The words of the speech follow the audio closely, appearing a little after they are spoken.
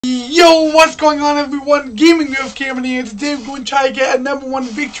Yo, what's going on everyone? Gaming with Cameron here. Today we're going to try to get a #1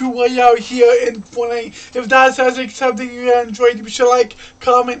 victory royale here in Fortnite. If that sounds like something you enjoyed, be sure to like,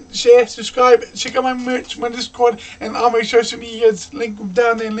 comment, share, subscribe, check out my merch, my Discord, and all my social medias. Link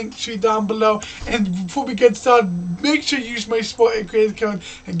down there, link tree down below. And before we get started, make sure you use my support creator code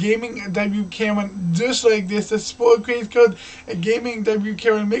gamingwithcameron, just like this. The support creator code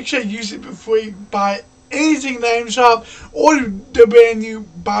gamingwithcameron. Make sure you use it before you buy anything in the item shop or the brand new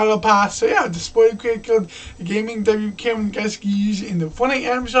battle pass. So yeah, the spoiler credit code gaming WCAM, you guys can use it in the Fortnite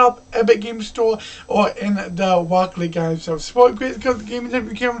item shop, Epic Game Store, or in the Rocket League item shop. Spoiler credit code gaming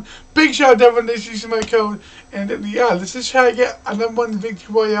WCAM. Big shout out to everyone that's using my code. And yeah, let's just try to get a #1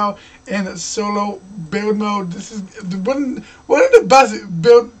 victory royale in solo build mode. This is the one of the best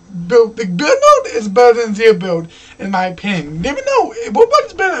build mode is better than zero build in my opinion. Let me know what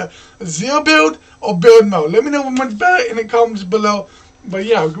one's better, zero build or build mode. Let me know what one's better in the comments below. But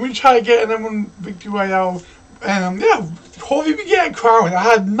yeah, we're gonna try to get a #1 victory royale, and yeah, hopefully we get a crown. I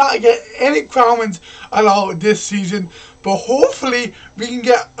had not get any crowns at all this season, but hopefully we can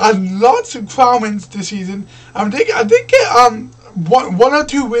get lots of crowns this season. I did get one or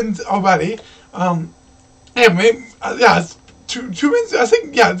two wins already. Yeah, maybe, yeah. Two wins, I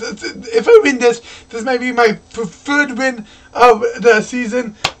think, yeah, if I win this might be my preferred win of the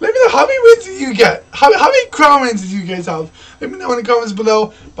season. Let me know, how many wins did you get? How many crown wins did you guys have? Let me know in the comments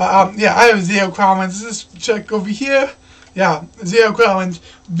below. But, yeah, I have 0 crown wins. Let's just check over here. Yeah, 0 crown wins.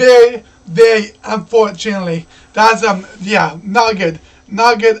 Very, very unfortunately. That's, yeah, not good.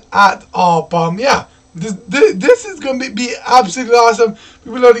 Not good at all, but, yeah. This is going to be absolutely awesome.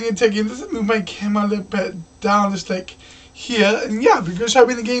 We're loading and taking. Let's move my camera a little bit down, just like here, and yeah, we're gonna try to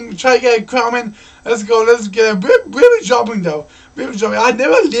win the game, try to get a crown in. Let's go, let's get it. We're dropping though. We're dropping. I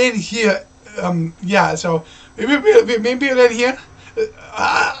never land here. Yeah, so maybe I land here.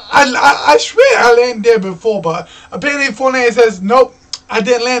 I swear I landed there before, but apparently Fortnite says nope, I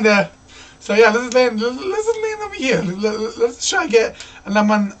didn't land there. So yeah, let's land over here. Let's try to get a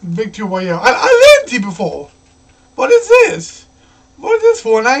 #1 victory royale. I landed here before. What is this? What is this,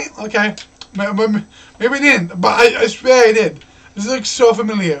 Fortnite? Okay. Maybe I didn't, but I swear I did. This looks so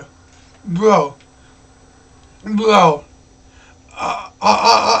familiar, bro. I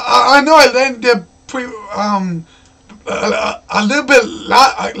know I landed there a little bit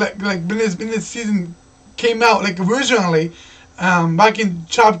like when this season came out, like originally, back in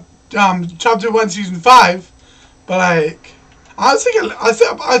chapter 1, season 5. But like, I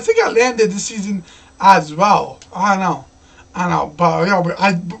think I landed this season as well. I don't know, but yeah,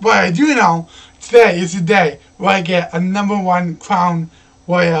 but I do know today is the day where I get a #1 crown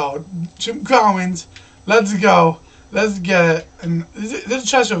royale. 2 crown wins. Let's go. Let's get it. And there's a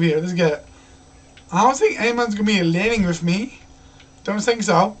chest over here. Let's get it. I don't think anyone's gonna be landing with me. Don't think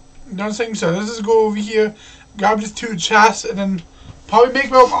so. Don't think so. Let's just go over here, grab these 2 chests, and then probably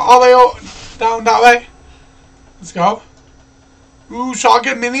make my all the way down that way. Let's go. Ooh,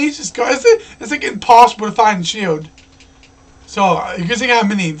 shotgun minis. Just go. It's like impossible to find shield. So, you can see I have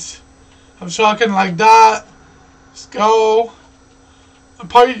minis. I'm shotgun like that. Let's go.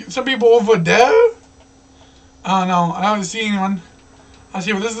 Probably some people over there. I don't know. I don't see anyone. Let's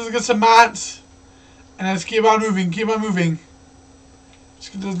see. Let's get some mats. And let's keep on moving. Keep on moving.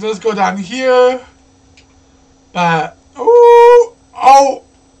 Let's go down here. But, ooh. Oh.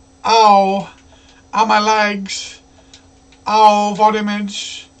 Ow. Ow, my legs. Ow, fall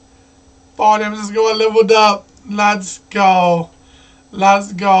damage. Fall damage. Let's go. I leveled up. Let's go.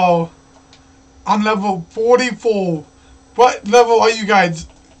 Let's go. I'm level 44. What level are you guys?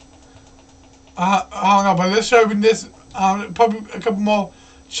 I don't know, but let's try with this. Probably a couple more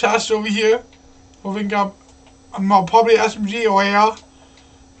chests over here. Moving up. Probably SMG or AR.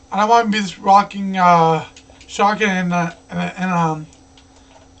 And I want to be just rocking shotgun and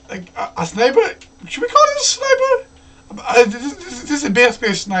like a sniper. Should we call this a sniper? This is a base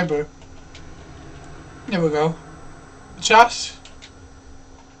sniper. There we go. Chest.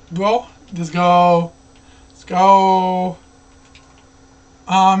 Bro, let's go. Let's go.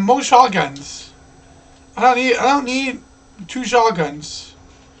 More shotguns. I don't need 2 shotguns.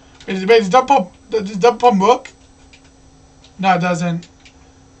 Wait, does double pump work? No, it doesn't.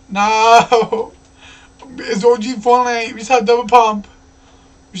 No. It's OG Fortnite. We just have double pump.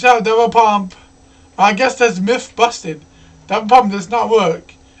 We just have double pump. I guess that's myth busted. Double pump does not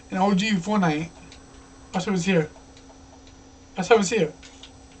work in OG Fortnite. Oh, someone's here. Oh, someone's here.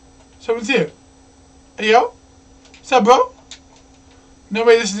 Someone's here. Hey, yo? What's up, bro? No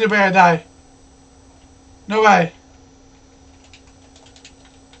way, this is the way I die. No way.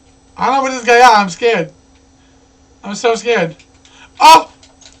 I don't know where this guy is. I'm scared. I'm so scared. Oh!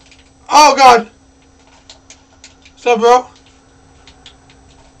 Oh god! What's up, bro?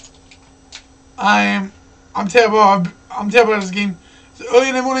 I'm terrible. I'm terrible at this game. It's early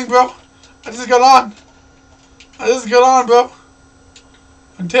in the morning, bro. I just got on. Bro.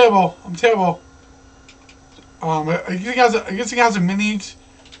 I'm terrible. I guess he has a minis.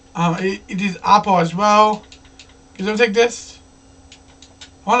 It is Apple as well. Can I take this?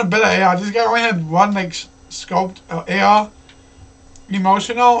 I want a better AR. This guy only had one like scoped AR.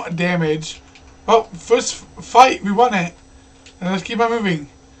 Emotional damage. Oh, first fight, we won it. And let's keep on moving.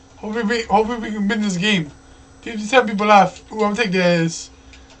 Hopefully we can win this game. 57 people left. Ooh, I'm gonna take this.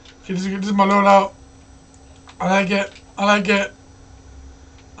 Okay, this is my loadout. I like it.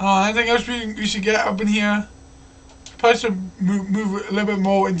 Anything else we should get up in here? Probably should move a little bit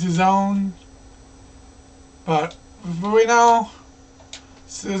more into zone. But for right now,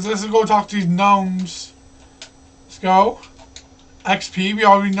 let's go talk to these gnomes. Let's go. XP. We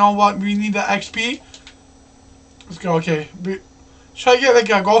already know what we need. The XP. Let's go. Okay. Should I get like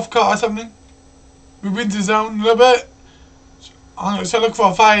a golf cart or something? Move into zone a little bit. So look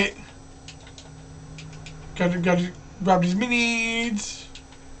for a fight. Gotta grab these minis.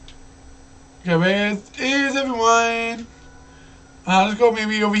 Okay, where is everyone? Let's go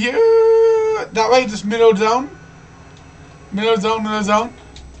maybe over here. That way, just middle zone. Middle zone. I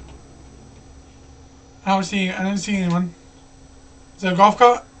don't see anyone. Is there a golf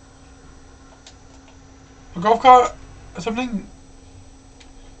cart? A golf cart? Or something?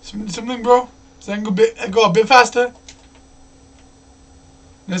 Something, bro? So I can go a bit faster?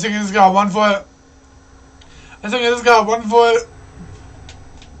 This thing just got 1 foot.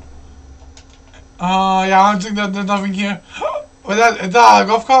 Yeah, I don't think that there's nothing here. Is that a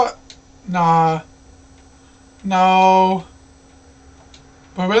golf cart? Nah. No.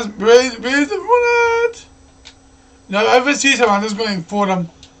 But where's everyone at? No, if I see someone, I'm just going for them.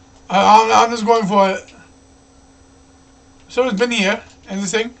 I'm just going for it. Someone's been here. In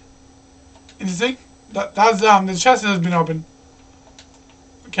this thing. That's the chest has been open.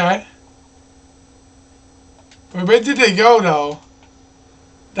 Okay. But where did they go though?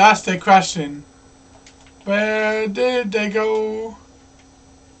 That's the question. Where did they go?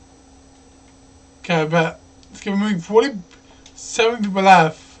 Okay, but let's keep moving. 47 people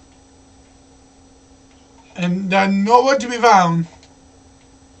left. And they're nowhere to be found.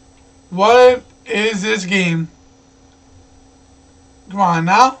 What is this game? Come on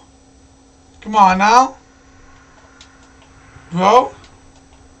now. Bro?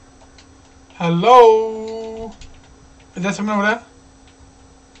 Hello? Is that someone over there?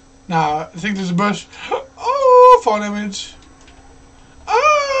 Nah, I think there's a bush. Oh, fall damage.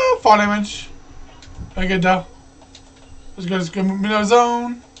 Very good though. Let's go middle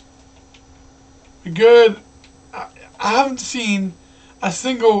zone. We're good. I haven't seen a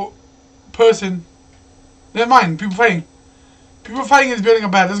single person. Never mind, people fighting. People fighting is building a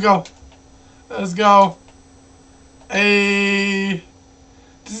bed. Let's go. This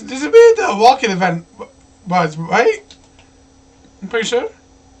is be the walking event was, right? I'm pretty sure.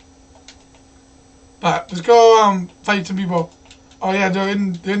 But let's go fight some people. Oh yeah, they're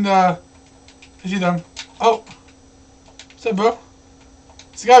in the. I see them. Oh, what's up, bro?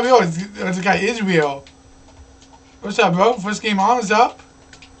 This guy real. This guy is real. What's up, bro? First game on, what's up?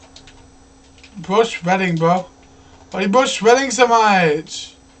 Bro shredding, bro. Why are you bro shredding so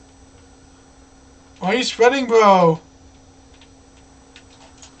much? Why are you shredding, bro?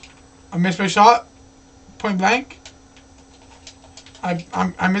 I missed my shot. Point blank.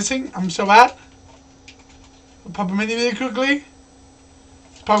 I'm missing. I'm so bad. I'll pop a mini really quickly.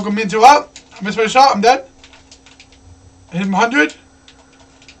 Pop a mini up. I missed my shot. I'm dead. I hit him 100.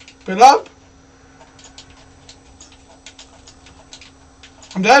 Build up.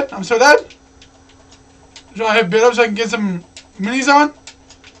 I'm dead. I'm so dead. I'm trying to hit build up so I can get some minis on.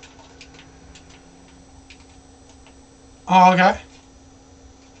 Oh, okay.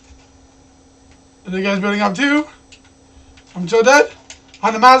 The guy's building up too. I'm so dead.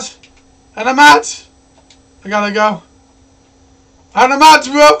 On the mats. I gotta go. On the mats,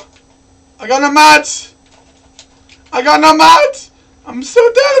 bro. I got no mats. I'm so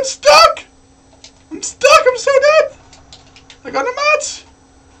dead. I'm stuck. I'm so dead. I got no mats.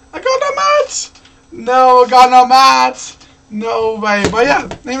 No, I got no mats. No way. But yeah,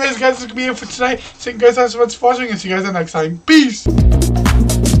 anyways, guys, this is gonna be it for tonight. Thank you guys so much for watching, and see you guys next time. Peace.